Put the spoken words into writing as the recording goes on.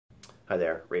Hi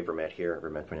there, Ray Vermet here,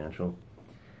 Vermet Financial.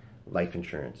 Life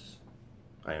insurance.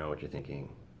 I know what you're thinking.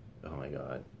 Oh my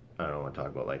God, I don't want to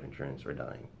talk about life insurance or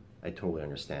dying. I totally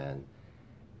understand.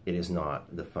 It is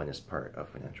not the funnest part of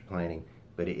financial planning,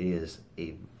 but it is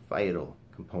a vital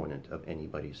component of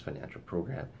anybody's financial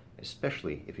program,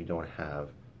 especially if you don't have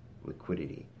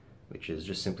liquidity, which is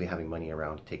just simply having money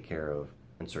around to take care of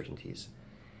uncertainties.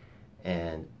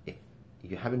 And if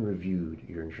you haven't reviewed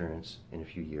your insurance in a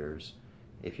few years,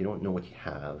 if you don't know what you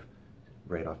have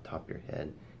right off the top of your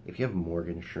head, if you have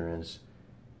mortgage insurance,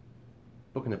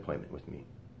 book an appointment with me.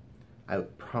 I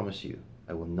promise you,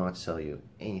 I will not sell you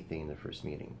anything in the first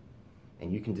meeting.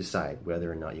 And you can decide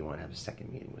whether or not you want to have a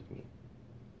second meeting with me.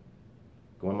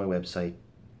 Go on my website,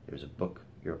 there's a book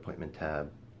your appointment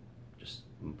tab. Just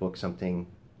book something,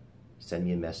 send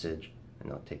me a message,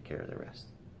 and I'll take care of the rest.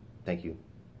 Thank you.